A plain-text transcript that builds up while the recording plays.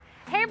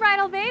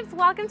Bridal Babes,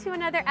 welcome to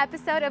another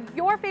episode of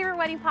your favorite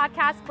wedding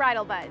podcast,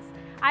 Bridal Buzz.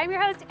 I'm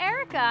your host,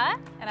 Erica.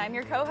 And I'm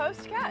your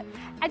co-host, Kat.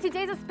 And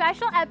today's a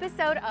special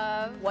episode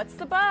of What's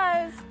the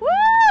Buzz? Woo!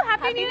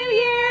 Happy New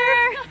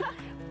Year!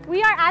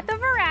 We are at the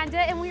veranda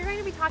and we're going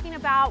to be talking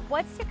about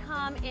what's to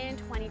come in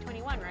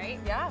 2021, right?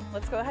 Yeah,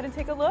 let's go ahead and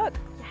take a look.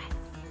 Yes.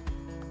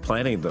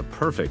 Planning the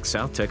perfect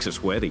South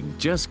Texas wedding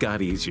just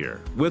got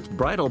easier with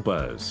Bridal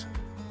Buzz.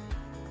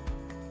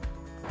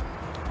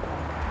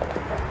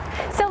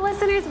 So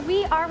listeners,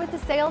 we are with the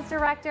sales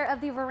director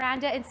of the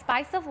Veranda in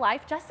Spice of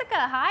Life, Jessica.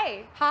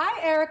 Hi.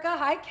 Hi, Erica.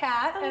 Hi,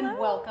 Kat, Hello. and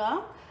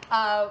welcome.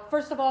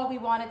 First of all, we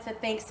wanted to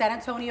thank San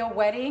Antonio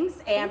Weddings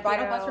and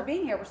Bridal Buzz for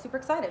being here. We're super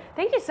excited.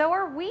 Thank you. So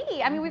are we.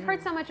 I mean, we've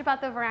heard so much about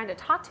the Veranda.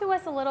 Talk to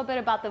us a little bit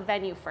about the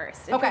venue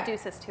first.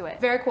 Introduce us to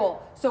it. Very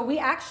cool. So we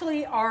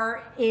actually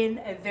are in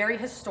a very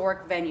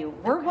historic venue.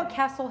 We're what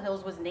Castle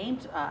Hills was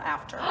named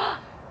after.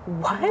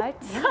 What?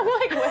 Yeah. I'm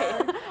like,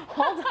 wait,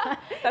 hold on.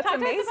 That's Talk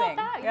to us amazing. about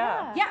that.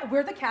 Yeah. Yeah,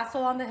 we're the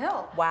castle on the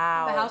hill.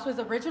 Wow. The house was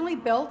originally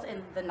built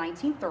in the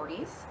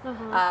 1930s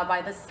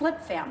by the Slip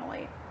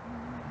family.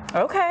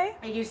 Okay.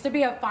 It used to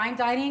be a fine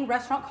dining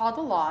restaurant called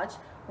The Lodge.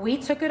 We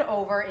took it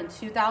over in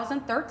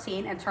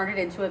 2013 and turned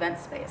it into event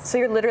space. So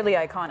you're literally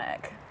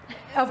iconic.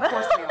 Of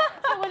course we are.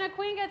 So when a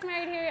queen gets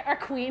married here, or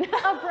queen,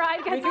 a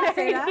bride gets can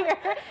say married that.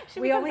 here, she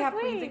We becomes only a have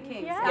queen. queens and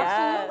kings. Yeah.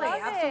 Absolutely, Love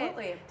it.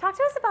 absolutely. Talk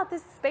to us about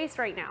this space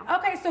right now.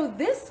 Okay, so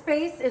this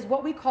space is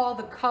what we call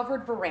the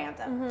covered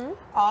veranda.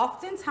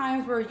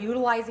 Oftentimes we're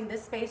utilizing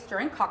this space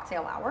during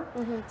cocktail hour.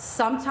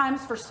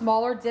 Sometimes for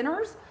smaller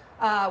dinners,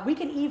 we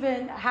can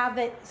even have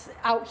it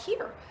out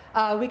here.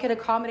 We can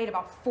accommodate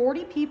about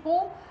 40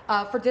 people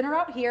for dinner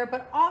out here,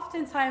 but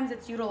oftentimes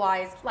it's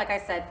utilized, like I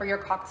said, for your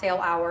cocktail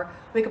hour.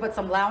 We could put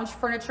some lounge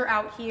furniture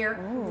out here,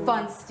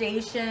 fun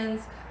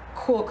stations,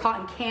 cool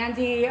cotton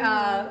candy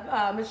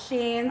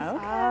machines.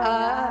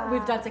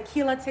 We've done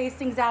tequila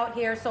tastings out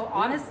here. So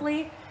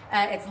honestly,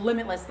 it's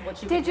limitless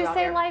what you can Did do you out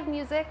say here. live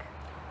music?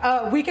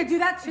 We could do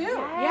that too.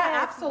 Yeah,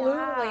 Yes,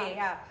 absolutely.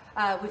 yeah.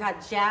 We've had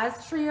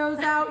jazz trios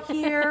out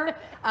here.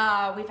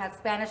 We've had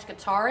Spanish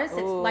guitarists.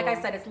 It's like I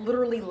said, it's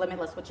literally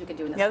limitless what you can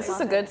do in this Yeah, space. this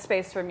is a good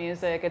space for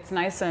music. It's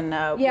nice and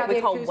Yeah, what we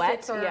the call wet.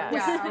 acoustics are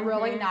Yes.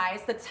 really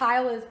nice. The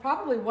tile is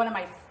probably one of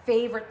my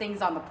favorite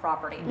things on the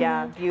property.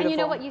 Yeah, beautiful. And you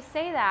know what, you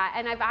say that,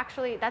 and I've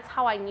actually, that's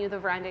how I knew the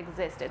Veranda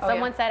existed. Oh,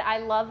 Someone yeah. said, I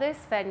love this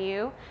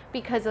venue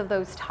because of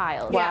those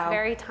tiles. Wow. It's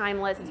very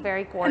timeless, it's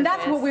very gorgeous. And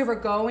that's what we were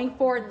going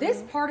for.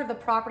 This part of the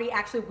property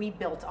actually we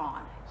built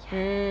on.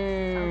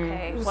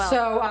 Okay, well.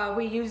 So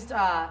we used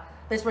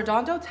this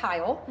Redondo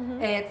tile.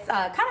 It's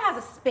kind of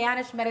has a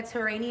Spanish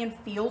Mediterranean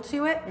feel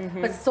to it,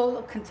 but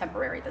still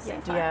contemporary at the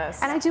same time.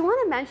 Yes. And I do want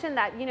to mention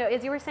that, you know,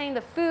 as you were saying,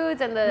 the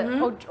foods and the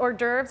hors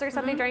d'oeuvres or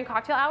something during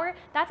cocktail hour,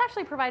 that's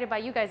actually provided by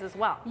you guys as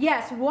well.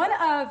 Yes, one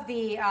of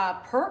the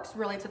perks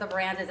really to the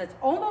Veranda is it's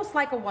almost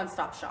like a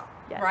one-stop shop,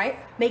 Yes. right?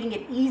 Making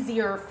it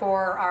easier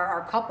for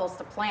our couples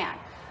to plan.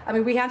 I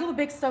mean, we handle the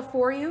big stuff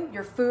for you,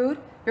 your food,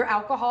 your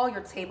alcohol,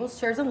 your tables,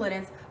 chairs, and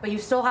linens, but you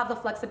still have the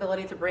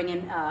flexibility to bring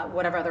in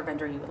whatever other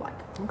vendor you would like.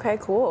 Okay,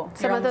 cool.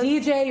 Your of own those-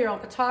 DJ, your own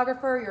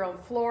photographer, your own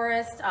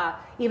florist,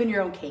 even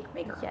your own cake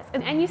maker. Yes,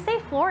 and you say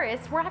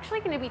florist, we're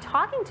actually going to be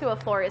talking to a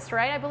florist,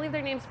 right? I believe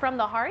their name's From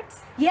the Heart.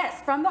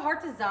 Yes, From the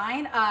Heart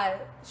Design.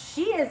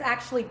 She has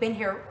actually been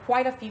here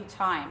quite a few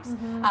times.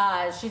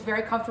 She's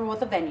very comfortable with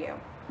the venue.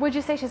 Would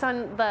you say she's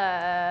on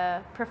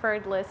the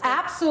preferred list?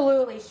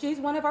 Absolutely. She's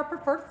one of our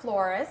preferred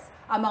florists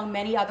among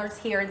many others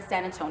here in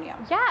San Antonio.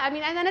 Yeah, I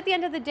mean, and then at the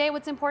end of the day,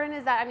 what's important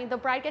is that, I mean, the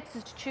bride gets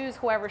to choose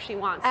whoever she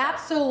wants.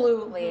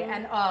 Absolutely.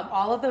 And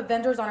all of the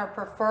vendors on our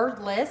preferred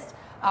list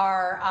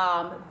are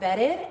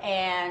vetted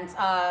and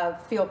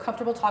feel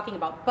comfortable talking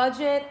about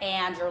budget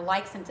and your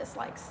likes and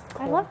dislikes.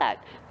 I love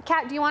that.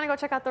 Kat, do you want to go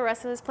check out the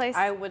rest of this place?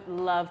 I would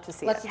love to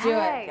see Let's it. do it.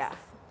 Yes.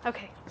 Yeah.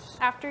 Okay,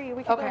 after you,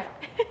 we can Okay.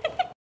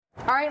 go.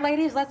 All right,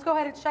 ladies, let's go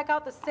ahead and check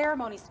out the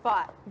ceremony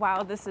spot.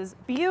 Wow, this is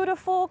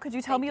beautiful. Could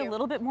you tell Thank me you. a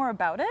little bit more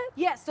about it?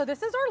 Yes, so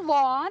this is our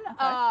lawn.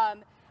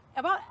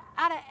 About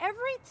out of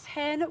every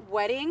 10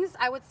 weddings,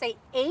 I would say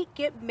 8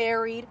 get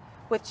married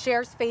with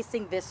chairs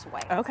facing this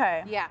way.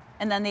 Okay. Yeah.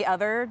 And then the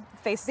other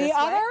face The this way?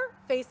 other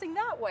facing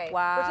that way,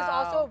 which is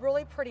also Wow. a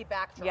really pretty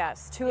backdrop.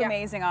 Yes, two Yeah.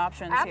 amazing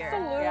options here.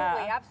 Absolutely,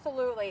 Yeah.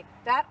 absolutely.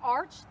 That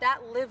arch,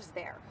 that lives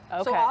there. So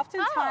Okay.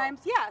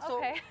 oftentimes,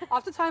 okay.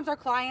 oftentimes our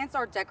clients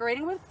are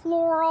decorating with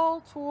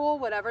floral, tulle,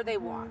 whatever they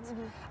want.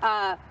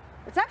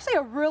 It's actually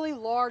a really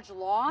large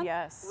lawn.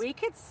 Yes. We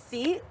could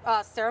see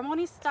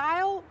ceremony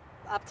style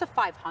up to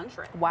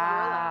 500.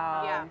 Wow.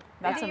 Really. Yeah.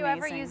 That's Do you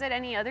amazing. ever use it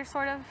any other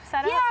sort of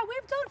setup? Yeah,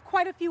 we've done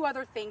quite a few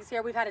other things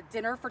here. We've had a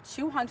dinner for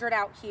 200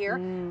 out here.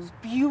 It's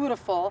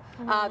beautiful.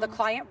 The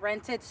client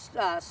rented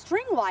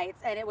string lights,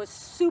 and it was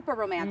super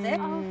romantic.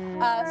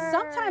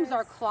 Sometimes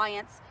our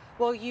clients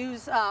will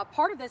use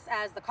part of this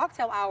as the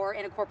cocktail hour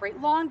and incorporate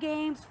lawn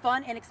games,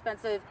 fun,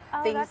 inexpensive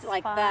Oh, things that's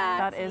like fun.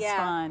 that. That is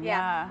fun,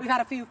 yeah. We've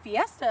had a few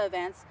fiesta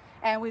events,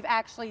 and we've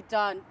actually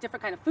done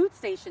different kind of food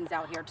stations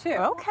out here too.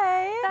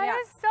 Okay. That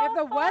is so If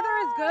the weather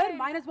is good, fun.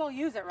 might as well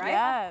use it, right?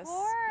 Yes. Of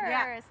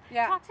course.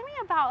 Yeah. Talk to me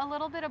a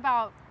little bit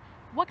about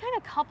what kind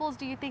of couples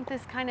do you think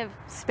this kind of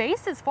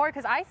space is for?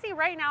 Because I see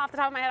right now off the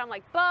top of my head, I'm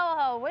like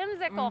boho,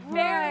 whimsical,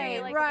 fairy.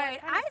 Right, Like, right.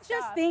 what kind I of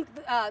just stuff? think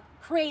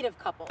creative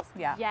couples.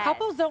 Yeah. Yes.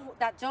 Couples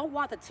that don't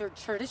want the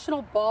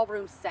traditional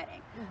ballroom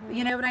setting.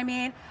 You know what I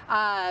mean?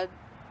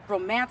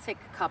 Romantic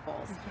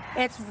couples.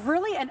 It's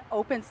really an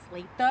open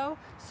slate though.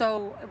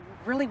 So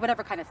really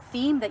whatever kind of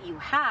theme that you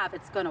have,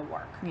 it's gonna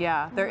work.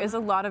 Yeah, there is a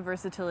lot of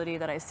versatility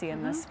that I see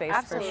in this space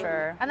Absolutely. for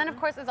sure. And then, of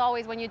course, as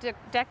always, when you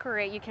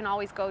decorate, you can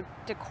always go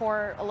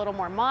decor a little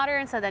more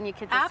modern. So then you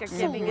could just you're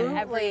giving it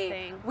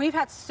everything. We've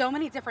had so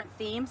many different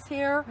themes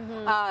here.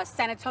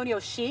 San Antonio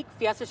chic,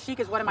 Fiesta chic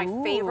is one of my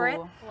favorite.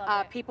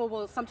 Love it. People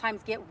will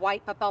sometimes get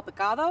white papel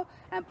picado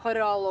and put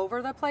it all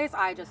over the place.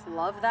 I just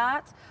love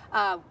that.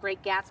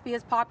 Great Gatsby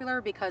is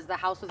popular because the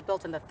house was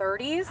built in the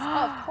 30s.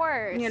 Of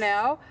course. You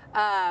know,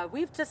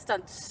 we've just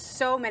done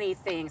so many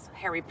things.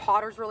 Harry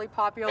Potter's really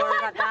popular.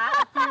 We've had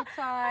that a few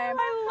times.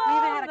 We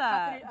even had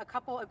that. a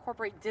couple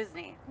incorporate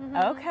Disney.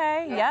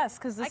 Okay, yes,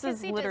 because I this can is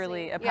see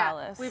literally Disney. a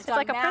palace. We've It's done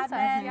like a Mad princess.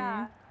 Men.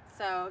 Yeah.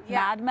 So yeah.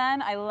 Mad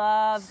Men, I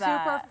love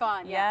that. Super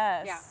fun.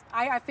 Yes. Yeah.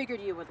 I figured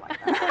you would like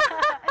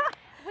that.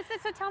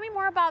 So tell me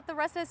more about the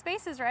rest of the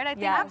spaces, right? I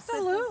think Yes.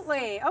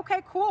 Absolutely.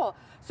 Okay, cool.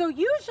 So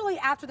usually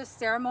after the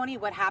ceremony,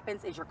 what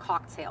happens is your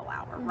cocktail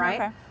hour, right?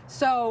 Okay.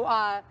 So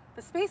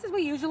the spaces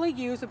we usually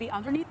use would be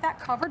underneath that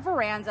covered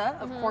veranda.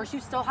 Of course, you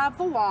still have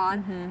the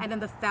lawn, and then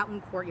the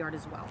fountain courtyard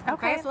as well.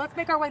 Okay. So let's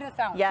make our way to the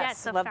fountain.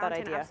 Yes, the love that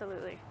fountain, idea.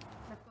 Absolutely.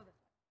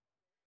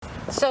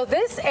 So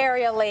this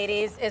area,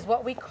 ladies, is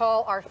what we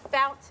call our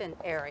fountain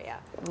area.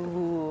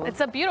 Ooh. It's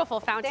a beautiful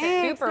fountain.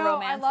 Thanks. Super No,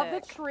 I love the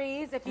romantic.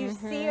 trees. If you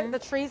see it, the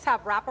trees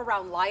have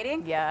wraparound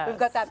lighting. Yes. We've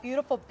got that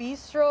beautiful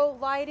bistro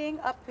lighting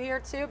up here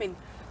too. I mean,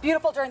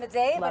 beautiful during the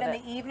day, Love but in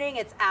it. the evening,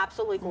 it's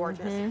absolutely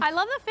gorgeous. I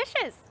love the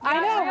fishes. I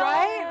know, Real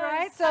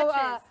right? So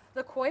touches.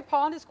 the koi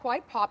pond is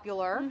quite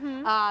popular.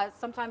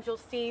 Sometimes you'll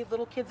see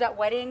little kids at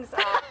weddings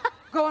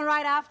going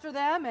right after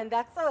them, and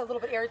that's a little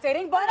bit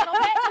irritating. But Other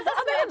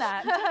than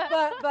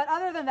that. but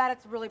other than that,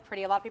 it's really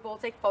pretty. A lot of people will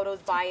take photos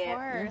by Of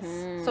it.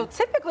 course. So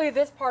typically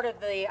this part of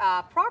the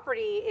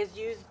property is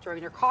used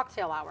during your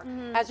cocktail hour.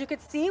 As you can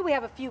see, we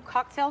have a few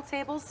cocktail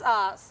tables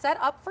set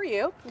up for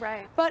you.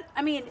 Right. But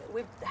I mean,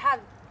 we've had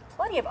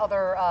plenty of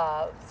other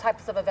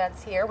types of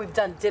events here. We've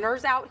done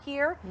dinners out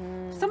here.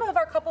 Some of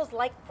our couples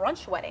like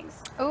brunch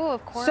weddings. Oh,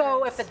 of course.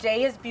 So if the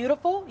day is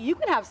beautiful, you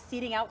can have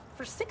seating out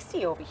for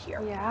 60 over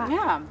here. Yeah.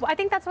 Yeah. Well, I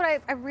think that's what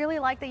I really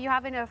like, that you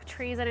have enough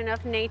trees and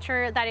enough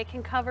nature that it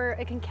can cover,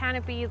 it can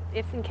canopy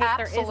if in case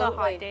there is a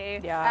hot day.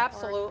 Yeah. or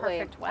Absolutely.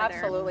 perfect weather.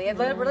 Absolutely. It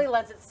really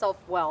lends itself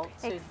well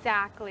to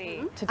Exactly.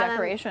 To And then,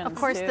 decorations, of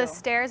course, too. the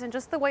stairs and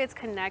just the way it's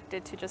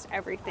connected to just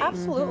everything.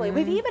 Absolutely.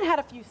 We've even had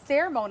a few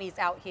ceremonies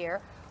out here.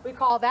 We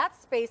call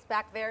that space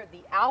back there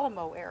the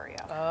Alamo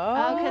area.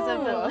 Oh, because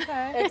of the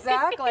okay.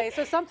 Exactly.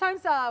 So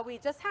sometimes we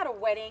just had a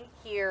wedding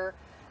here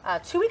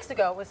 2 weeks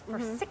ago. It was for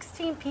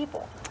 16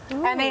 people.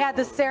 And they had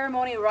the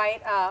ceremony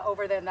right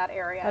over there in that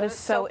area. That It is was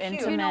so cute.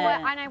 intimate. You know what?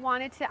 And I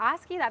wanted to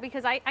ask you that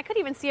because I could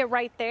even see it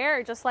right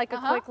there, just like a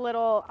quick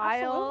little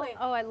aisle. Absolutely.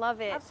 Oh, I love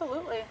it.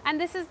 Absolutely. And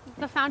this is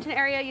the fountain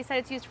area. You said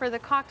it's used for the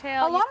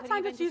cocktail. A You lot could of times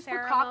even it's do used for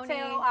ceremony.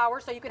 cocktail hour,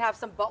 so you could have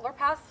some butler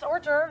pass hors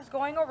d'oeuvres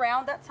going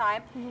around that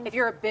time. If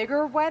you're a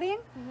bigger wedding,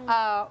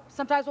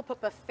 sometimes we'll put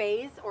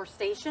buffets or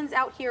stations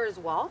out here as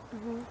well.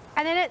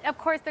 And then, of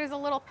course, there's a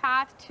little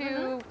path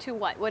to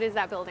what? What is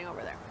that building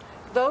over there?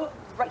 Though,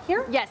 right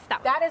here? Yes,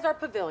 that one. That is our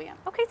pavilion.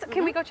 Okay, so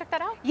can we go check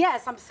that out?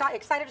 Yes, I'm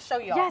excited to show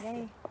you all.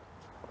 Yes.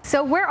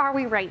 So where are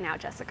we right now,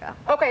 Jessica?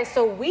 Okay,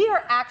 so we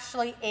are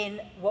actually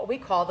in what we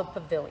call the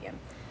pavilion.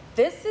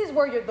 This is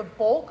where the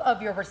bulk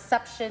of your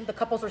reception, the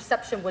couple's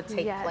reception, would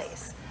take Yes.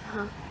 place.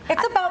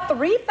 It's about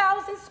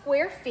 3,000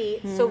 square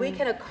feet, so we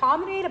can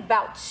accommodate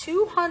about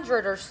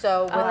 200 or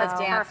so with a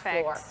dance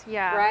floor.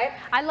 Yeah. Right?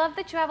 I love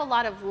that you have a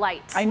lot of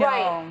light. I know.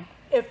 Right.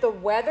 If the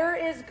weather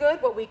is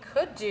good, what we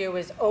could do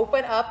is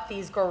open up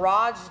these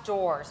garage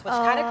doors, which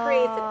kind of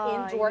creates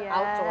an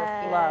indoor-outdoor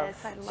feel. Love.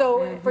 I love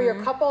So for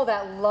your couple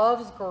that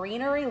loves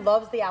greenery,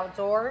 loves the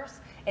outdoors,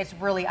 it's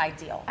really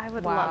ideal. I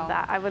would Wow. love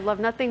that. I would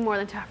love nothing more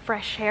than to have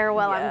fresh air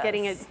while I'm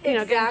getting it,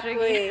 Yes. getting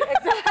drinking.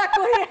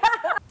 Exactly.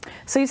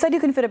 So you said you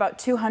can fit about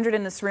 200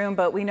 in this room,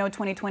 but we know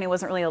 2020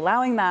 wasn't really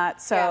allowing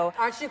that. So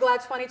Yeah. Aren't you glad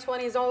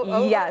 2020 is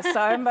over? yes, so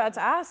I'm about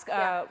to ask,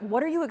 Yeah.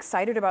 what are you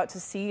excited about to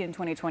see in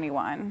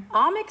 2021?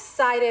 I'm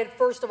excited,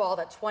 first of all,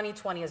 that 2020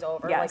 2020 is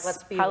over. Yes. Like,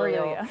 let's be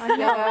Hallelujah. real. You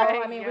know,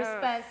 right? I mean, we Yeah.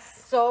 spent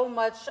so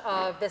much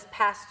of this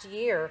past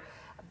year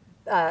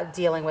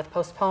dealing with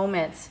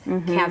postponements,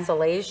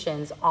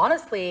 cancellations.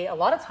 Honestly, a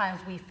lot of times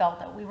we felt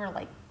that we were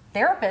like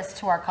therapists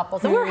to our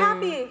couples, and we're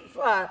happy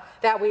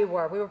that we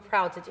were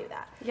proud to do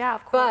that. Yeah,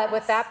 of course. But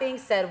with that being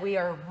said, we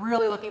are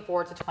really looking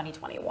forward to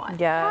 2021.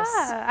 Yes.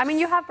 Yeah. I mean,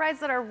 you have brides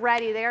that are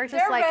ready. They are just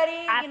They're like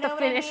ready, at you the know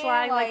what I finish mean?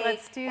 line. Like,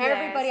 let's do this.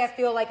 Everybody, I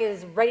feel like,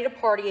 is ready to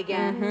party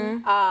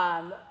again.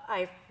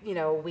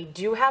 We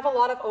do have a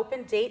lot of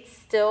open dates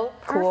still.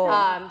 Cool.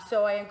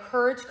 So I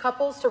encourage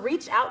couples to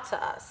reach out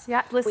to us.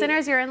 Yeah,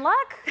 listeners, you're in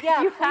luck.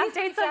 Yeah, you have please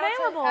dates reach out to-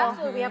 available.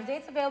 Absolutely, we have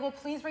dates available.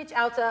 Please reach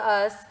out to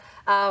us.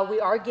 We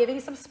are giving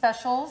some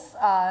specials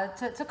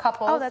to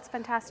couples. Oh, that's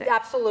fantastic.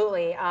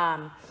 Absolutely.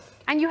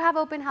 And you have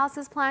open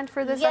houses planned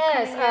for this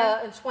Yes, upcoming year?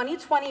 in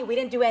 2020, we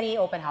didn't do any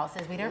open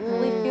houses. We didn't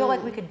really feel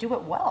like we could do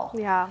it well.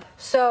 Yeah.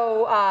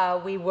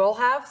 So we will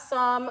have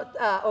some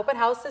open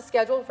houses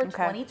scheduled for Okay.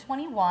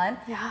 2021.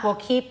 Yeah. We'll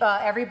keep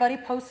everybody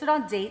posted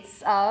on dates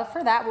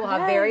for that. We'll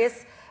have Yes.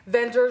 various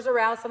vendors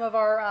around, some of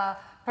our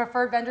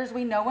preferred vendors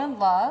we know and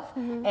love.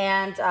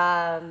 And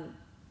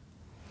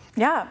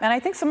Yeah, and I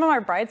think some of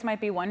our brides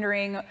might be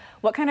wondering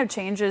what kind of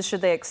changes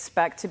should they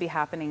expect to be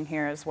happening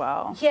here as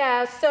well.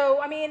 yeah, so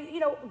I mean,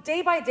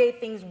 day by day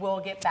things will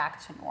get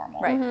back to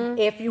normal. Right.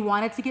 If you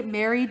wanted to get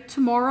married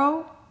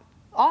tomorrow,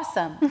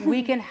 awesome.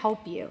 We can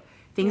help you.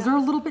 Things are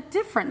a little bit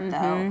different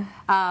though.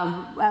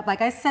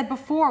 Like I said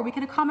before, we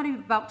can accommodate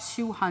about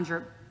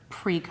 200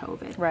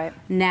 pre-COVID. Right.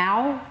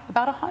 Now,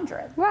 about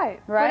 100.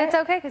 Right. But it's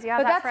okay because you have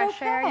But that that's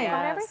fresh air. You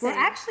got Yes. everything.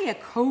 We're actually a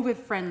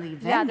COVID-friendly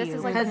venue Yeah, this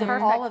is like the because of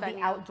perfect all of venue.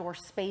 the outdoor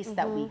space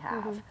that we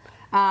have.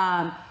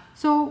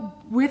 So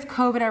with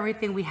COVID and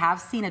everything, we have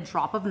seen a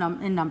drop of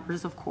in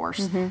numbers, of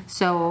course.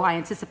 So I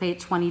anticipate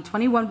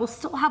 2021 will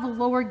still have a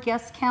lower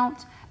guest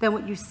count than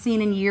what you've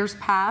seen in years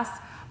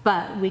past,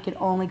 but we can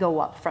only go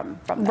up from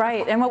there.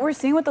 Right, and what we're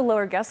seeing with the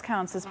lower guest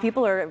counts is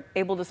people are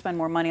able to spend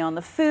more money on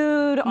the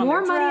food, on More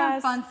their money on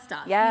dress. fun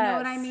stuff. Yes. You know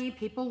what I mean?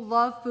 People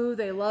love food,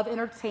 they love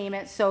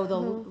entertainment. So the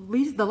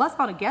less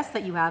amount of guests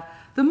that you have,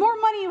 the more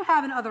money you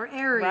have in other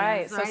areas.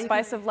 Right, so You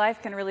Spice can- of Life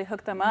can really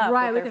hook them up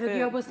Right, we with could their hook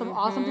you up food. with some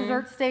awesome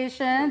dessert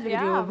stations. We could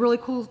do a Yeah. really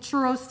cool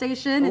churro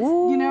station.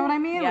 You know what I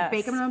mean? yes.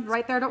 With bacon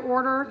right there to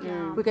order.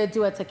 We could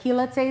do a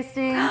tequila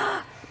tasting.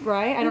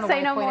 Right? I don't know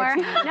Say why I no more.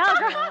 pointed to you. No,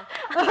 girl.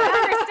 I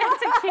understand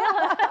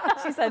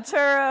tequila. She said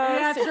churros,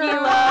 Yeah,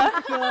 tequila.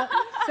 tequila.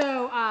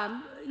 So,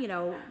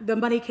 the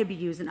money could be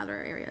used in other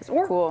areas.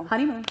 Or Cool.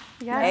 honeymoon.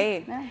 Yes.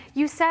 Hey.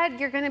 You said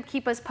you're going to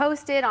keep us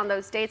posted on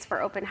those dates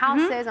for open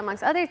houses,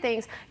 amongst other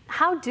things.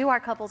 How do our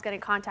couples get in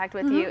contact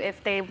with you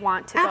if they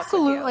want to book with you?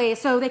 Absolutely.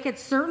 So they could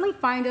certainly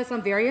find us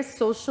on various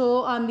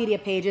social media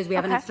pages. We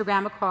have an Okay.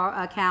 Instagram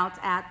account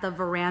at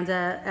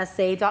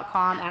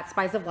theverandasa.com, at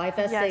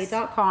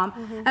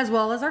spiceoflifesa.com, as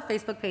well as our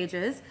Facebook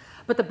pages.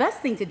 But the best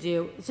thing to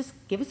do is just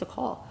give us a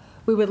call.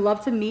 We would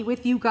love to meet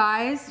with you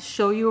guys,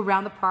 show you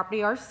around the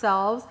property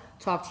ourselves,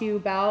 talk to you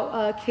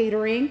about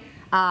catering,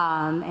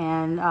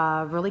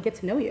 and really get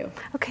to know you.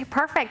 Okay,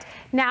 perfect.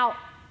 Now,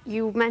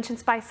 you mentioned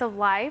Spice of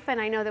Life, and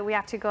I know that we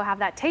have to go have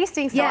that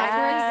tasting. So Yes,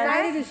 after we're you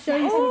excited to show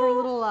you some of our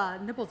little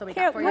nipples that we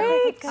got Can't for you.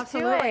 wait. Let's do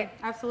Absolutely, it.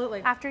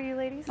 absolutely. After you,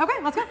 ladies. Okay,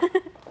 let's go.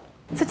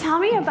 So tell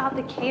me about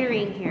the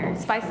catering here,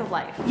 Spice of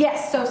Life.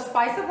 Yes, so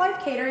Spice of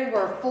Life Catering,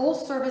 we're a full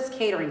service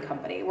catering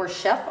company. We're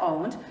chef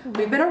owned.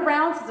 We've been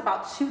around since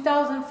about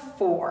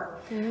 2004.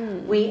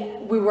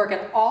 We work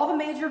at all the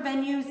major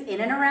venues in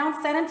and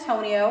around San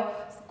Antonio.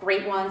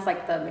 Great ones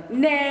like the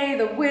McNay,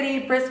 the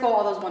Whitty, Bristol,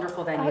 all those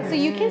wonderful venues. So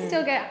you can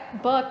still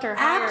get booked or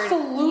hired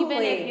Absolutely.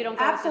 even if you don't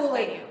go to this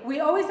Absolutely. venue. We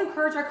always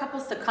encourage our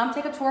couples to come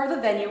take a tour of the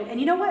venue. And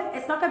you know what?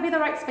 It's not going to be the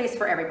right space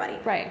for everybody.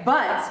 Right.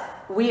 But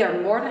we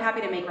are more than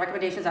happy to make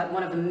recommendations at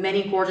one of the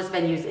many gorgeous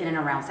venues in and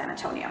around San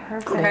Antonio.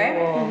 Perfect.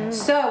 Okay?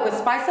 So with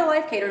Spice of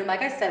Life Catering,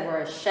 like I said, we're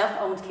a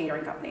chef-owned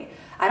catering company.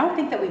 I don't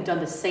think that we've done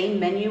the same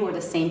menu or the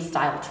same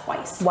style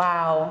twice.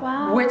 Wow.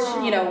 Wow. Which,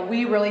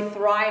 we really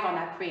thrive on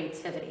that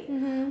creativity.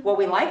 What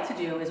we like to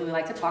do is we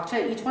like to talk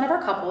to each one of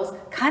our couples,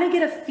 kind of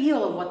get a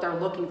feel of what they're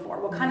looking for,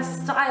 what kind of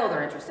style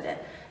they're interested in.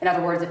 In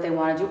other words, if they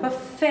want to do a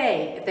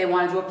buffet, if they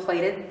want to do a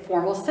plated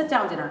formal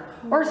sit-down dinner,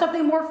 or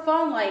something more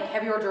fun like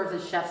heavy hors d'oeuvres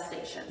and chef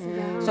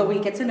stations. So we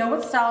get to know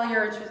what style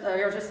you're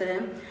interested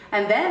in,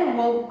 and then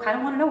we'll kind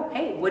of want to know,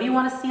 hey, what do you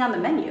want to see on the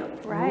menu?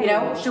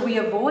 Right. Should we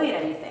avoid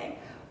anything?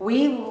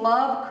 We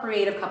love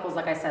creative couples,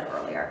 like I said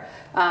earlier,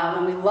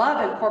 and we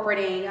love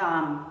incorporating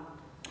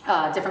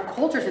different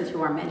cultures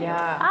into our menu.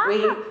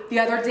 Yeah. The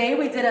other day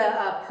we did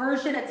a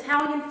Persian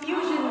Italian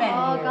fusion menu.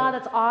 Oh God,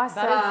 that's awesome.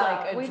 That is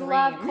like a we dream.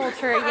 love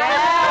culture. I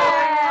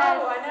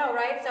Yes. know,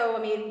 right? So,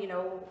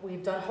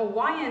 we've done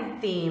Hawaiian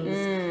themes,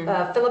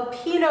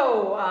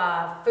 Filipino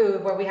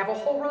food where we have a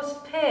whole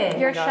roast pig.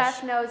 Your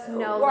chef knows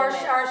no Our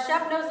limits.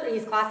 chef knows,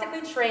 he's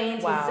classically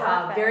trained, Wow. he's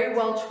Perfect. very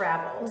well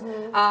traveled.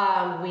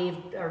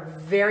 We are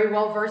very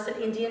well versed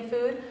in Indian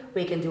food.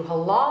 We can do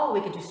halal,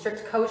 we can do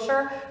strict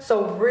kosher.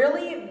 So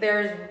really,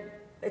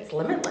 it's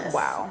limitless.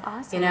 Wow.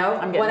 Awesome.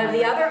 I'm getting One of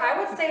the hungry. other, I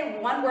would say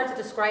one word to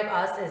describe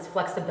us is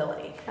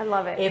flexibility. I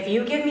love it. If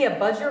you give me a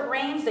budget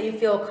range that you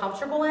feel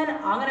comfortable in,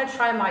 I'm gonna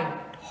try my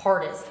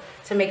hardest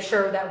to make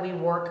sure that we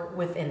work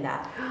within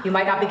that. You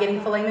might not be getting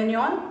filet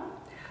mignon,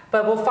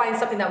 but we'll find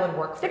something that would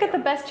work for Look you. at the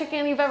best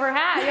chicken you've ever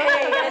had.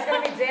 Hey, it's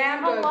gonna be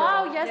damn good.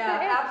 Hello, girl. yes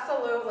yeah, it is.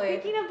 Absolutely.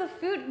 Speaking of the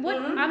food, what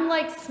I'm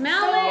like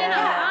smelling, So,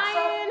 I'm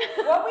eyeing.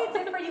 so what we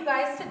did for you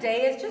guys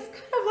today is just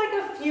kind of like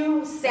a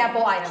few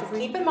sample items.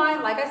 Keep in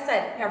mind, like I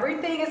said,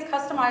 everything is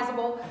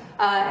customizable,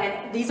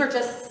 and these are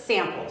just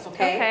samples,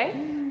 okay?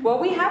 Okay. What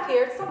we have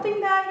here is something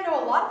that,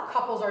 a lot of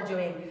couples are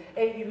doing.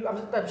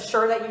 I'm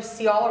sure that you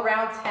see all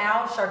around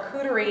town.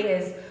 Charcuterie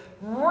is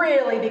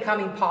really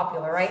becoming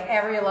popular, right?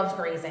 Everyone loves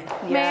grazing.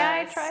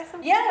 May I try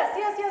some?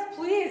 Yes,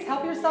 please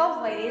help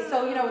yourselves, ladies.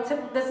 So,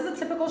 this is a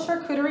typical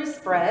charcuterie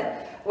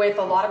spread with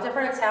a lot of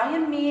different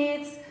Italian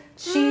meats,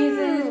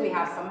 cheeses, we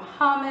have some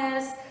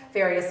hummus,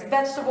 various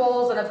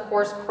vegetables, and of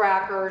course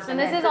crackers. And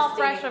this is all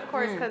fresh, of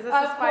course, because this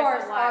is Of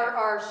course, Spice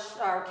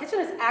Alive. our kitchen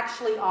is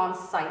actually on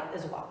site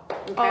as well.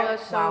 Okay? Oh,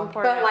 that's so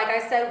important. But like I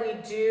said, we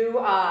do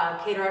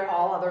cater at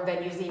all other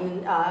venues,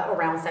 even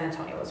around San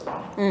Antonio as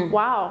well.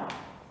 Wow.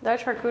 That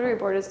charcuterie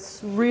board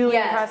is really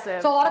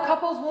impressive. So a lot of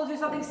couples will do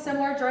something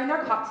similar during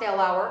their cocktail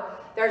hour.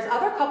 There's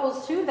other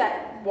couples too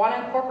that want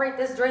to incorporate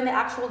this during the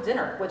actual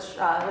dinner, which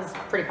is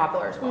pretty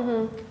popular as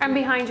well. And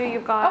behind you,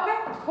 you've got.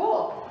 Okay,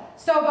 cool.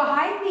 So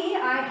behind me,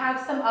 I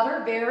have some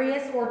other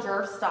various hors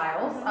d'oeuvre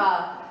styles.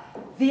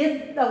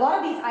 A lot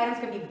of these items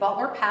can be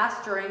butler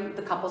passed during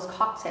the couple's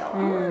cocktail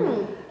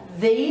hour.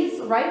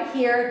 These right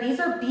here, these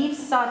are beef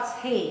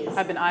sautés.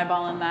 I've been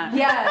eyeballing that.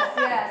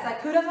 Yes.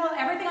 Like kudos on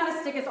everything on a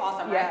stick is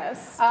awesome, right?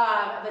 Yes.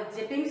 The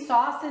dipping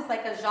sauce is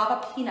like a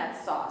Java peanut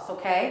sauce,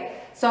 okay?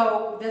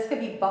 So this could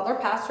be butler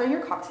passed during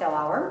your cocktail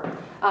hour.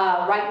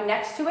 Right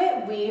next to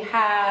it, we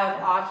have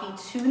ahi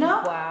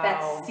tuna. Wow.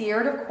 That's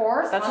seared, of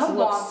course. That on just a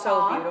looks so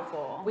wonton.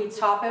 beautiful. We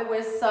top it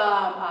with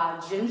some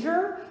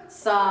ginger,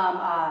 some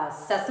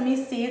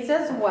sesame seeds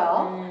as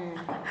well.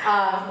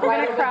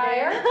 Right over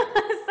there.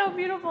 So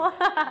beautiful.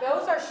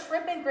 Those are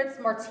shrimp and grits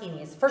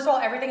martinis. First of all,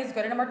 everything is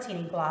good in a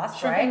martini glass,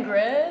 Shrimp right? and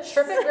grits?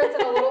 Shrimp and grits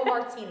and a little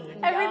martini.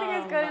 Everything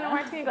is good in a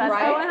martini glass.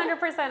 Right? Oh,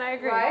 100%, I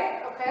agree.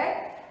 Right?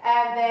 Okay.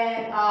 And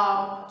then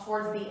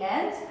towards the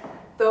end,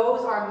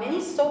 those are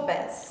mini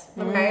sopes.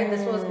 Okay,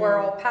 this was where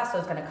El Paso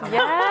is going to come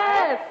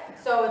Yes.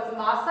 out. So it's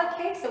masa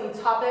cake. So we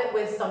top it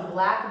with some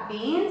black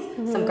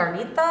beans, some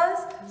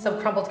garnitas, some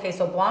crumbled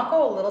queso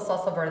blanco, a little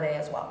salsa verde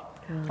as well.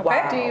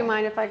 Okay. Do you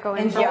mind if I go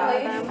in Enjoy. for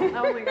one of them?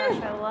 Oh my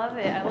gosh, I love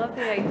it. I love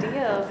the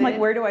idea of I'm like, it.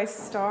 where do I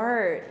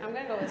start? I'm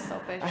gonna go with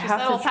sope. She have said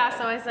to El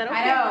Paso. I said okay.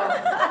 I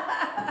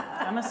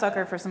know. I'm a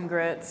sucker for some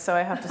grits, so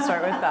I have to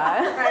start with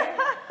that.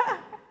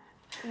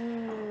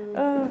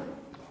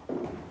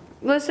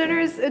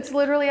 Listeners, it's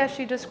literally as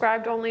she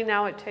described, only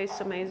now it tastes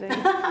amazing.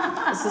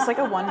 Is this like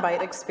a one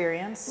bite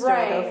experience? Do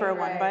I go for a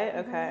one bite?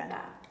 Okay.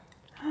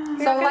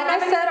 So like I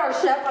said, our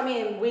chef,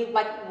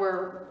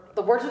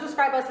 the word to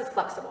describe us is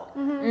flexible.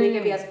 We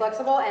can be as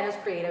flexible and as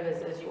creative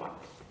as you want.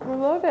 I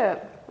love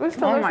it. It's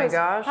delicious. Oh my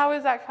gosh. How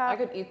is that, Kat? I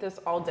could eat this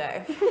all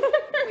day.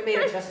 We made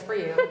it just for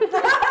you.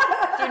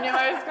 You knew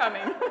I was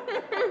coming.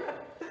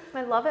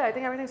 I love it. I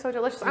think everything's so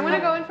delicious. I'm gonna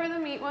go in for the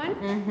meat one.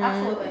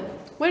 Absolutely.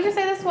 What did you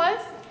say this was?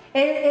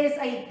 It is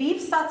a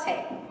beef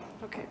sauté.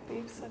 Okay,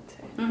 beef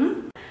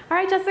satay. All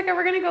right, Jessica,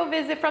 we're gonna go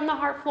visit From the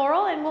Heart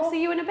Floral, and we'll see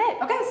you in a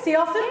bit. Okay, see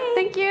y'all soon.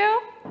 Thank you.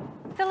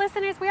 So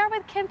listeners, we are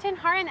with Kim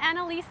Tinhart and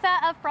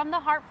Annalisa of From the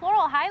Heart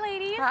Floral. Hi,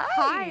 ladies.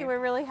 Hi, we're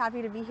really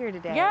happy to be here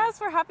today.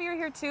 Yes, we're happy you're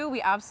here too. We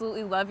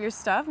absolutely love your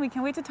stuff. We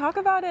can't wait to talk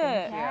about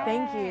it.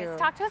 Thank you.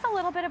 Talk to us a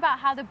little bit about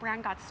how the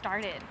brand got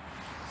started.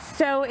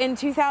 So in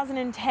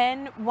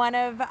 2010, one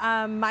of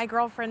my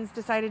girlfriends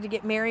decided to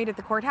get married at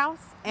the courthouse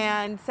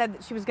and said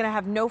that she was going to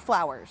have no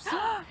flowers.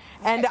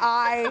 And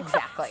I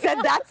said,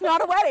 that's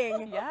not a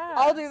wedding. Yeah.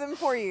 I'll do them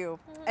for you.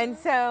 And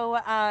so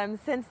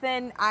since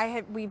then,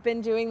 we've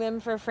been doing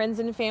them for friends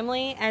and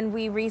family, and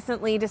we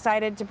recently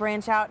decided to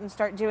branch out and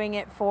start doing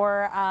it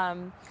for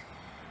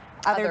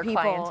other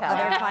people, clientele.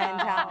 other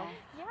clientele.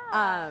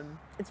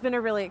 It's been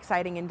a really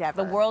exciting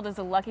endeavor. The world is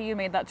lucky you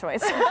made that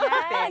choice.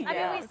 Yes.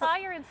 I mean, we saw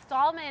your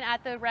installment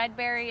at the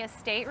Redberry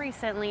Estate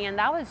recently, and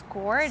that was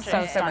gorgeous.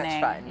 So much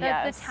stunning. fun.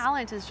 The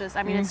talent is just,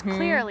 I mean, it's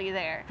clearly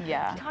there.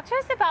 Yeah. Talk to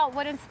us about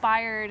what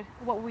inspired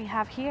what we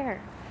have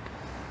here.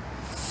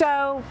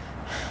 So,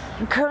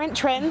 current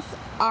trends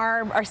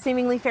are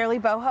seemingly fairly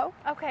boho.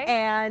 Okay.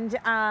 And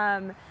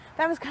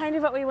that was kind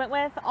of what we went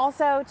with.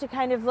 Also, to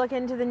kind of look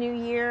into the new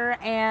year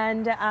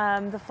and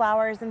the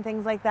flowers and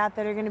things like that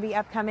are going to be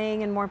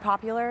upcoming and more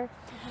popular.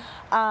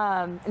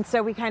 And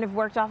so we kind of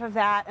worked off of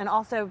that, and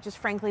also just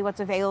frankly what's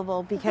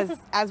available, because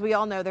as we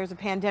all know, there's a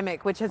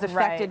pandemic which has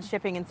affected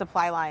shipping and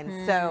supply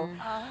lines. So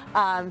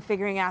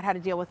figuring out how to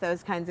deal with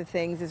those kinds of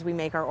things as we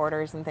make our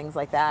orders and things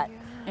like that.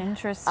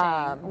 Interesting.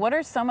 What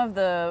are some of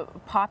the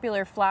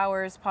popular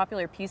flowers,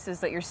 popular pieces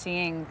that you're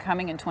seeing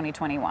coming in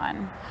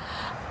 2021?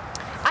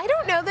 I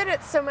don't know that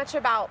it's so much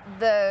about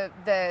the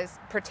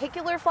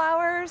particular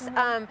flowers.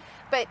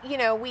 But you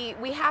know,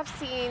 we have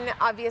seen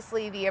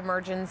obviously the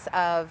emergence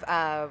of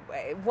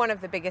one of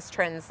the biggest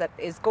trends that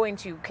is going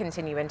to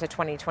continue into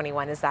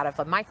 2021 is that of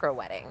a micro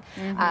wedding.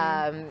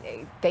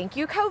 Thank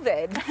you,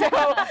 COVID.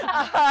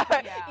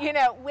 So you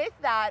know, with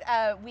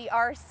that, we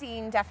are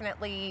seeing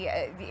definitely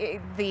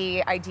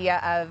the idea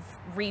of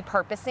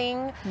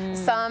repurposing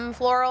some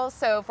florals.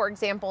 So for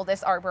example,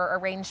 this arbor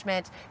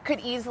arrangement could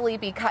easily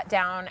be cut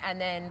down and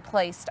then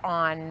placed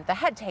on the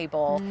head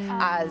table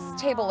as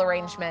table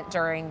arrangement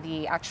during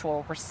the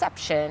actual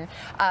reception.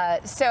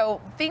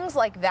 So things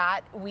like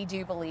that we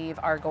do believe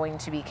are going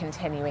to be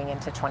continuing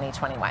into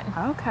 2021.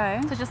 Okay.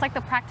 So just like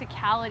the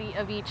practicality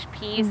of each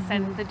piece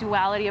and the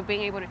duality of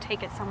being able to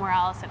take it somewhere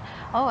else. And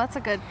that's a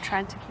good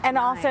trend to keep And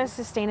in also mind.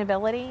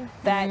 sustainability,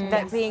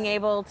 that being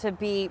able to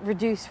be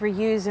reduce,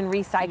 reuse, and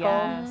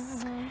recycle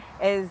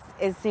is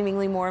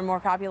seemingly more and more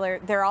popular.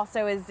 There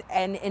also is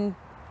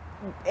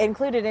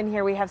included in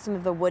here, we have some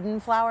of the wooden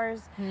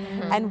flowers,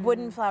 and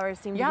wooden flowers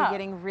seem to be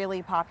getting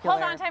really popular.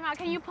 Hold on, time out.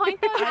 Can you point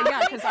those out?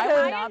 Yeah, because I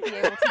would not be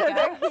able to They're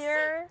get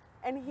here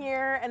and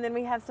here, and then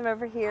we have some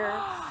over here.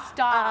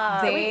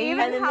 Stop. We And even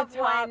then have the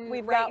top, one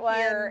we've right got one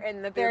here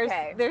in the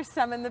bouquet. There's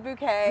some in the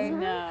bouquet.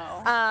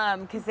 No.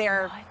 Because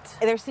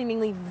they're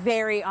seemingly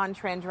very on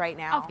trend right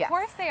now. Of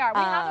course they are. We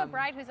have a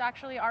bride who's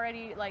actually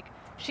already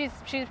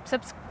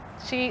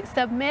she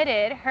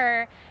submitted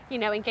her,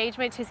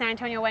 engagement to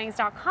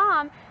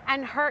SanAntonioWeddings.com,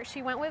 and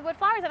she went with wood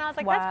flowers, and I was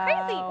like, that's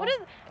crazy. Wow.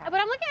 But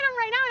I'm looking at them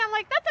right now, and I'm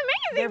like, that's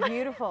amazing. They're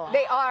beautiful.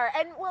 They are,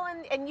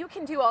 and you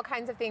can do all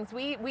kinds of things.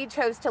 We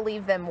chose to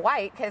leave them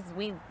white because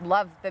we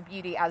love the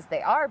beauty as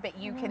they are, but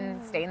you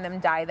can stain them,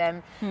 dye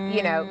them,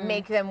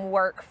 make them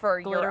work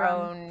for Glitter your 'em.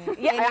 own.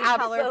 Any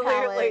color absolutely,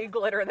 palette.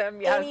 glitter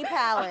them. Yes. Any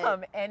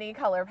palette. Any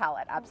color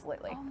palette,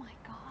 absolutely. Oh my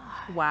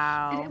god.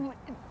 Wow.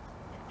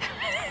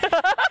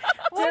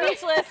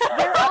 Speechless.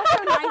 They're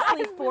also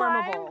nicely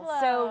formable,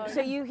 blown.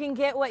 so you can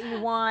get what you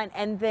want,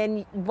 and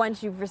then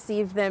once you've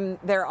received them,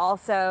 they're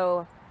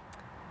also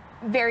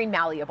Very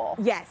malleable.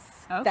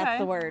 yes, Okay. that's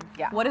the word.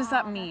 Yeah. What does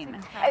that mean?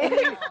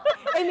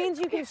 It means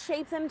you can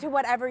shape them to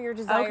whatever your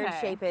desired Okay,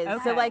 shape is.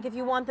 okay. So like if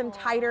you want them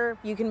tighter,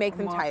 you can make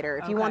them More- tighter.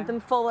 If you want okay. them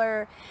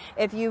fuller,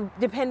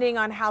 depending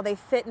on how they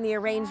fit in the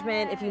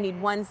arrangement, if you need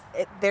ones,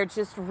 they're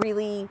just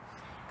really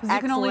Because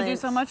you can only do excellent.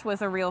 so much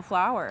with a real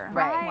flower.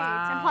 Right.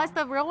 Wow. And plus,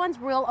 the real ones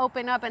will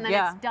open up, and then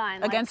Yeah. it's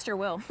done. Against your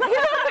will.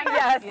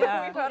 Yes.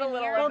 Yeah. We put a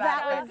little Well, of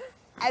that. that was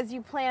as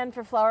you plan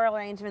for floral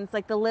arrangements,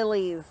 like the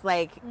lilies.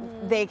 Like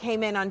they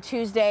came in on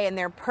Tuesday and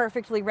they're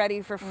perfectly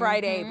ready for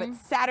Friday, but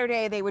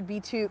Saturday it would be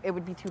too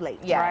late.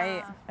 Yes.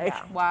 Right.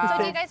 Yeah. Wow. So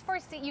do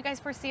you guys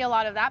foresee a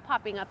lot of that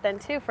popping up then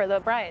too for the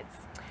brides?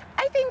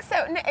 I think so.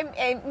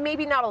 And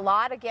maybe not a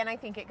lot. Again, I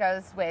think it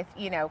goes with,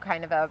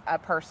 kind of a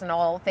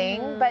personal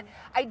thing. But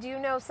I do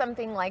know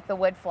something like the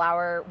wood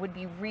flower would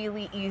be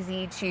really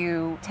easy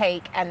to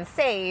take and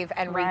save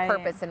and Right.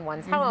 repurpose in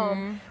one's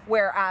home.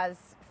 Whereas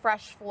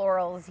fresh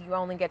florals, you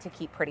only get to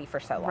keep pretty for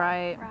so long.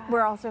 Right.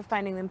 We're also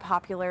finding them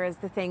popular as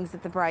the things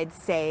that the brides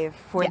save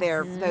for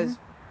their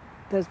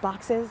those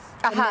boxes.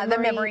 The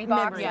memory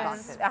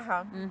boxes.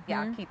 boxes.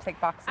 Yeah, keepsake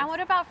boxes. And what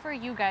about for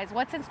you guys?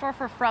 What's in store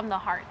for From the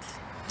Heart?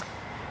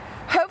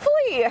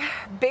 Hopefully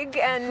big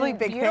and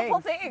big beautiful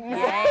things. things.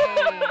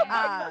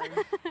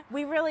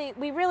 We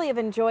really have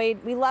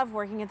enjoyed. We love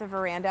working at the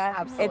Veranda. It's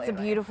a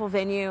Absolutely. beautiful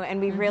venue, and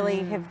we really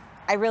have.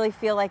 I really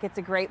feel like it's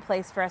a great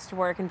place for us to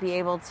work and be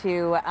able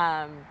to.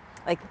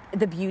 Like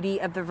the beauty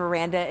of the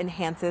Veranda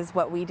enhances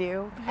what we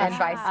do. And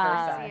vice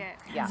versa. see it.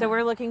 Yeah. So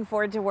we're looking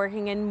forward to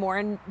working in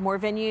more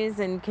venues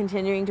and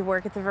continuing to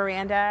work at the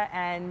Veranda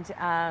and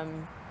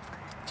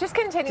just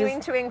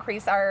continuing to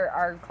increase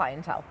our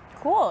clientele.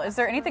 Cool. Is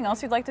there anything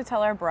else you'd like to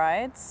tell our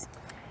brides?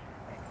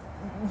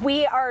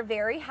 We are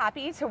very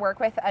happy to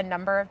work with a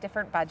number of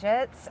different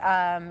budgets.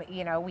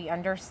 We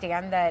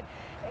understand that,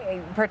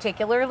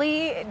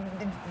 particularly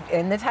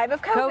in the time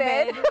of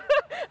COVID,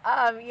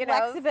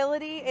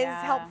 flexibility is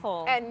Yeah.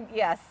 helpful. And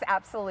yes,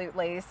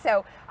 absolutely.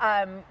 So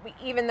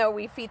even though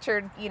we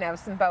featured,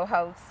 some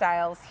boho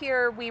styles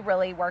here, we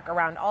really work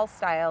around all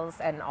styles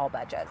and all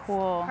budgets.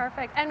 Cool.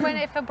 Perfect. And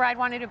if a bride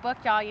wanted to book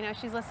y'all,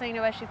 she's listening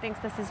to us, she thinks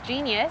this is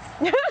genius.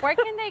 Where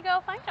can they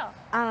go find y'all?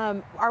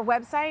 Our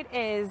website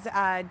is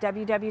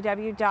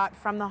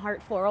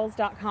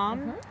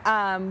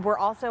www.fromtheheartflorals.com. We're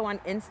also on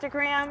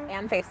Instagram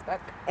And Facebook.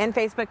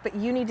 but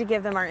you need to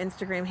give them our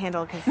Instagram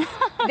handle because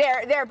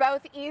They're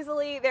both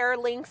there are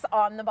links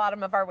on the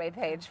bottom of our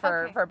webpage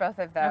for both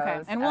of those.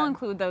 Okay. And we'll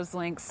include those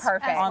links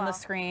Perfect. on the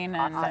screen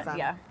and Awesome.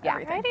 yeah, Yeah.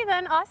 everything. Alrighty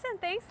then. Awesome.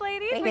 Thanks,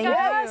 ladies. Thank We you.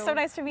 got- So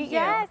nice to meet you.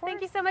 Yes.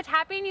 Thank you so much.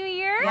 Happy New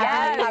Year.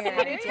 Yes. Yes.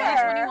 Happy New Year.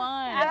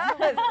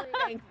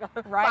 2021.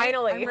 Right?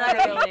 Finally. I'm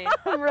ready.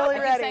 I'm really I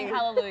keep ready. saying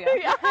hallelujah.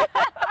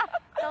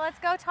 So let's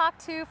go talk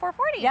to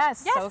 440.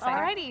 Yes, Yes. so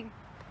excited. Alrighty.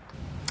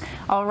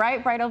 All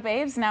right, Bridal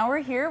Babes, now we're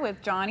here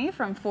with Johnny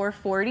from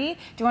 440. Do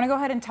you want to go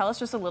ahead and tell us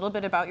just a little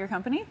bit about your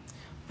company?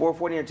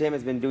 440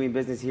 Entertainment has been doing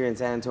business here in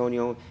San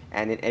Antonio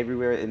and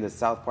everywhere in the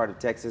south part of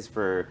Texas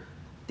for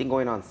think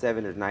going on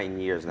 7 or 9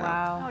 years now.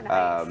 Wow.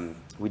 Oh, nice.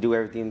 We do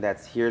everything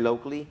that's here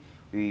locally.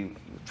 We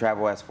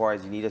travel as far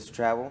as you need us to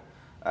travel,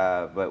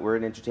 but we're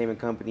an entertainment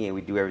company and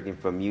we do everything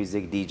from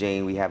music,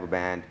 DJing. We have a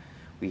band,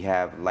 we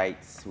have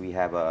lights, we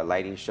have a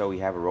lighting show, we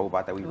have a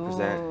robot that we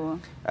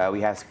present,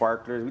 we have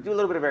sparklers. We do a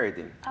little bit of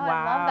everything. Oh, I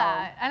love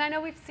that. And I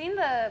know we've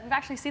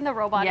actually seen the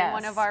robot in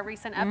one Yes. of our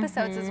recent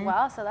episodes as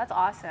well, so that's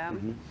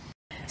awesome.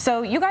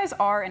 So you guys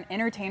are an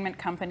entertainment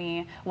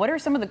company. What are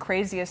some of the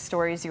craziest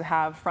stories you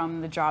have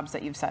from the jobs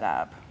that you've set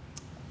up?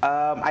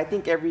 I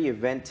think every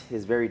event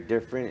is very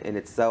different in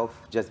itself,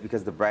 just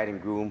because the bride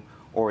and groom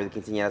or the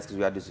quinceañeras, because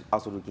we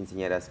also do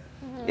quinceañeras,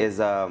 is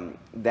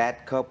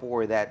that couple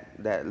or that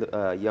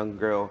young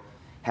girl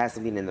has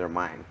something in their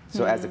mind.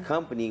 So as a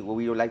company, what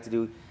we would like to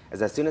do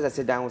is as soon as I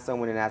sit down with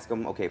someone and ask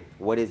them, okay,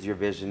 what is your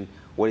vision?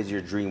 What is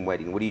your dream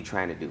wedding? What are you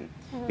trying to do?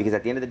 Because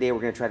at the end of the day, we're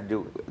going to try to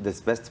do the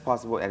best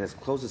possible and as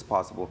close as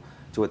possible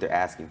to what they're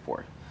asking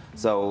for.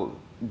 So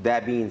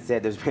that being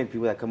said, there's been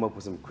people that come up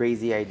with some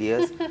crazy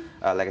ideas.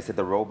 Like I said,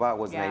 the robot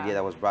was an idea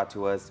that was brought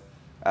to us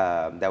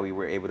that we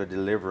were able to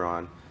deliver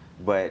on.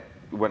 But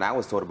when I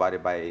was told about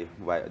it by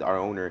our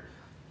owner,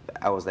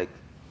 I was like,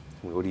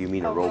 what do you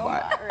mean a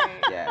robot? Right.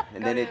 Yeah,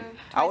 and Go then to it.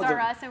 I was Toys R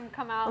Us and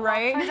come out.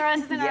 Right? Toys R Us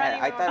isn't yeah,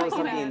 around I thought it was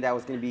anymore. something that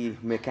was going to be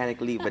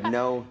mechanically, but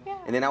no.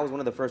 And then I was one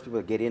of the first people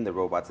to get in the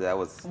robot, so that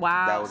was.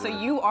 Wow. That was So one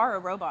of- you are a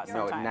robot No,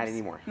 sometimes. not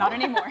anymore. Not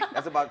anymore.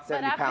 That's about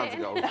 70 I've pounds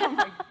been.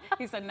 ago.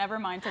 He said never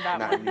mind to that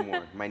Not one.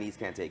 anymore. My knees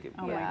can't take it.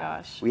 Oh my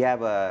gosh. We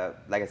have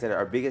like I said,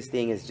 our biggest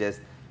thing is just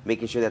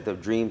making sure that the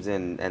dreams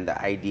and the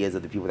ideas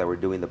of the people that we're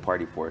doing the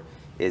party for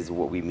is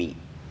what we meet.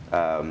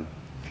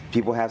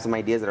 People have some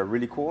ideas that are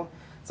really cool.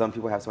 Some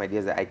people have some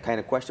ideas that I kind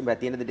of question, but at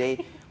the end of the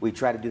day, we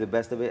try to do the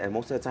best of it, and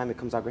most of the time it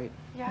comes out great.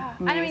 Yeah.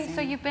 And I mean,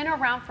 so you've been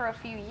around for a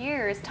few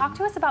years. Talk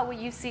to us about what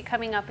you see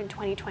coming up in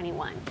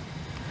 2021.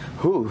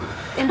 Whew.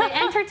 In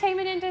the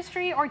entertainment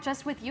industry or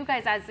just with you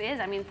guys as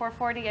is? I mean,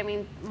 440, I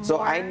mean, So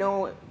more- I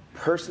know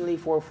personally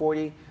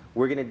 440,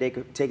 we're going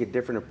to take a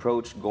different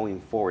approach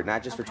going forward,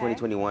 not just for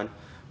 2021,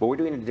 but we're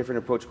doing a different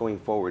approach going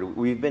forward.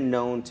 We've been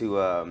known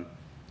to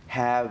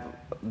have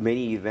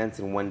many events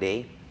in one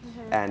day,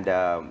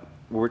 and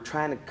we're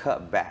trying to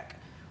cut back.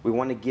 We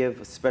want to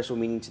give a special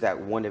meaning to that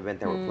one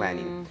event that we're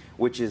planning,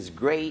 which is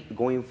great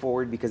going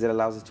forward because it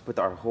allows us to put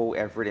our whole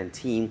effort and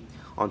team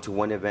onto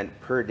one event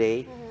per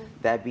day.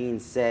 That being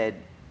said,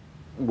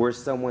 we're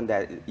someone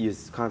that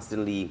is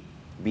constantly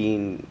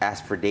being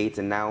asked for dates,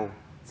 and now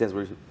since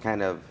we're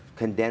kind of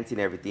condensing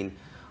everything,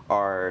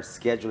 our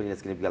scheduling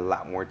is going to be a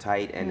lot more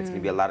tight, and it's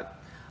going to be a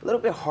little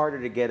bit harder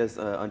to get us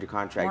under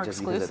contract More just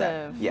because of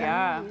that. exclusive.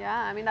 Yeah.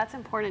 Yeah, I mean, that's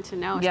important to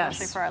know,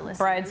 especially Yes. for our listeners.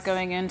 Brides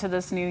going into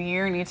this new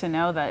year need to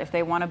know that if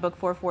they want to book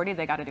 440,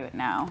 they got to do it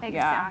now. Yeah.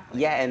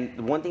 Exactly. Yeah,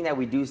 and one thing that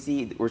we do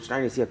see, we're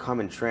starting to see a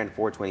common trend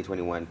for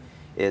 2021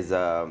 is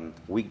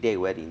weekday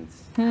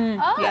weddings.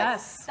 Oh,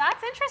 Yes.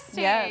 that's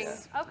interesting.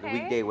 Yes. Okay.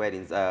 Weekday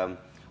weddings.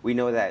 We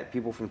know that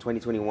people from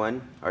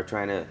 2021 are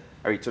from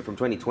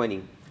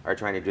 2020 are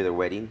trying to do their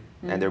wedding,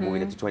 and they're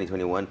moving into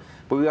 2021.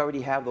 But we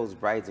already have those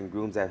brides and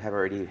grooms that have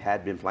already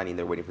been planning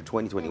their wedding for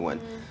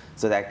 2021.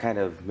 So that kind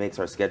of makes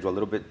our schedule a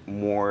little bit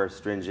more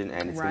stringent,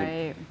 and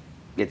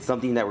it's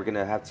something that we're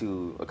gonna have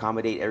to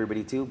accommodate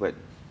everybody to. But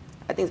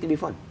I think it's gonna be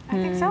fun.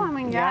 I think so. I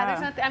mean, Yeah.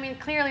 there's nothing. I mean,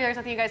 clearly there's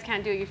nothing you guys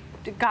can't do. You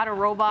got a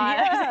robot.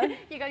 Yeah.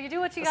 you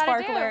do what you got to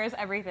do. Sparklers,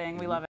 everything.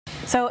 We love it.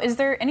 So is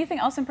there anything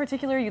else in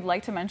particular you'd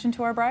like to mention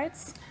to our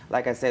brides?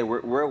 Like I said,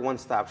 we're a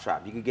one-stop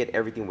shop. You can get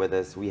everything with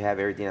us. We have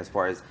everything as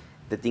far as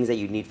the things that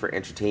you need for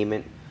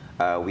entertainment.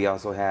 We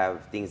also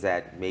have things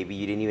that maybe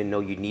you didn't even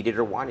know you needed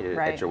or wanted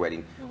at your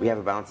wedding. We have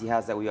a bouncy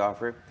house that we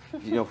offer.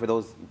 You know, for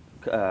those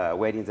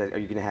weddings that are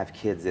you gonna have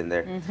kids in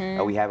there?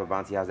 We have a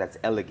bouncy house that's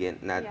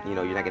elegant. Not you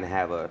know, you're not gonna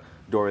have a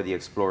Dora the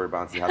Explorer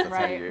bouncy house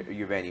outside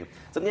your venue.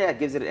 Something that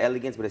gives it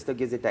elegance, but it still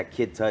gives it that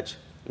kid touch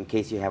in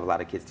case you have a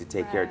lot of kids to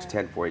take care to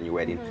tend for in your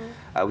wedding.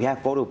 We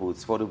have photo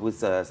booths. Photo booths,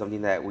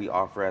 something that we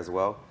offer as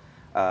well.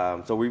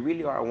 So we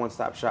really are a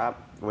one-stop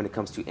shop when it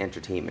comes to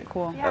entertainment.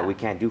 Cool. Yeah. We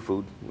can't do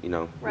food, you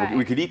know. Right.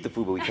 We could eat the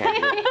food, but we can't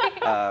do it.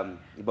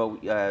 But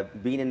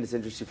being in this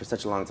industry for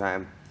such a long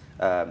time,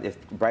 if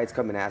brides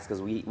come and ask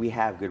us, we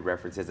have good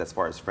references as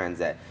far as friends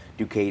that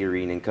do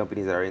catering and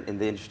companies that are in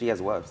the industry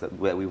as well, so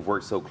that we've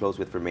worked so close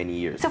with for many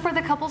years. So for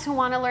the couples who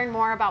want to learn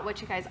more about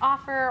what you guys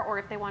offer, or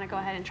if they want to go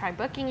ahead and try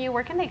booking you,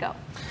 where can they go?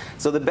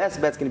 So the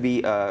best bet's going to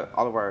be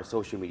all of our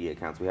social media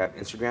accounts. We have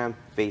Instagram,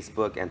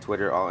 Facebook, and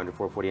Twitter, all under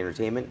 440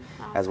 Entertainment,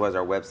 as well as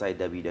our website,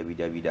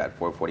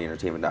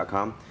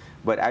 www.440entertainment.com.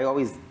 But I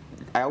always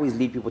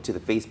lead people to the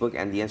Facebook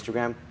and the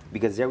Instagram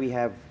because there we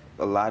have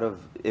a lot of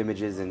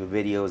images and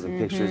videos and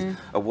pictures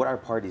of what our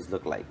parties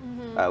look like.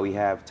 We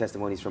have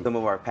testimonies from some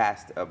of our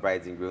past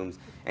brides and grooms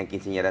and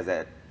quinceañeras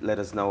that let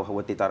us know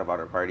what they thought about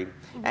our party.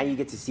 And you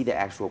get to see the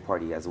actual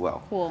party as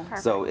well. Cool.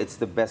 So it's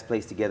the best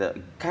place to get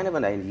a kind of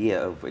an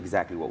idea of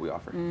exactly what we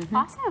offer.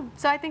 Awesome.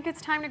 So I think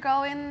it's time to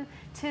go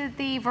into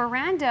the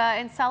veranda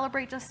and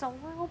celebrate just a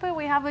little bit.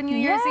 We have a New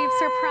Year's Eve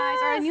surprise,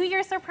 or a New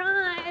Year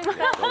surprise. So,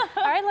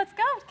 all right, let's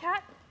go,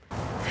 Kat.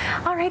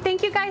 All right,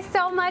 thank you guys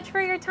so much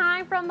for your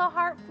time. From the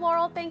Heart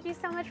Floral, thank you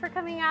so much for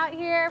coming out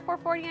here.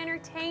 440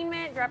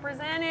 Entertainment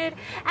represented.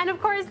 And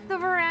of course, the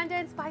Veranda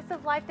and Spice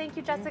of Life. Thank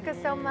you, Jessica,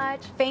 so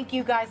much. Thank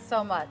you guys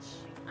so much.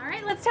 All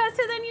right, let's toast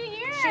to the new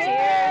year.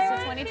 Cheers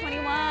to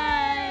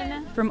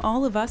 2021. From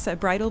all of us at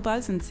Bridal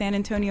Buzz and San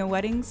Antonio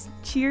Weddings,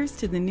 cheers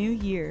to the new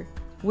year.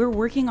 We're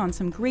working on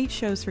some great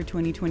shows for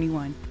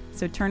 2021,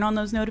 so turn on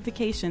those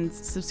notifications,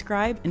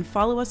 subscribe, and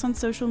follow us on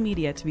social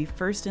media to be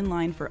first in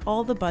line for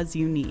all the buzz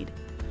you need.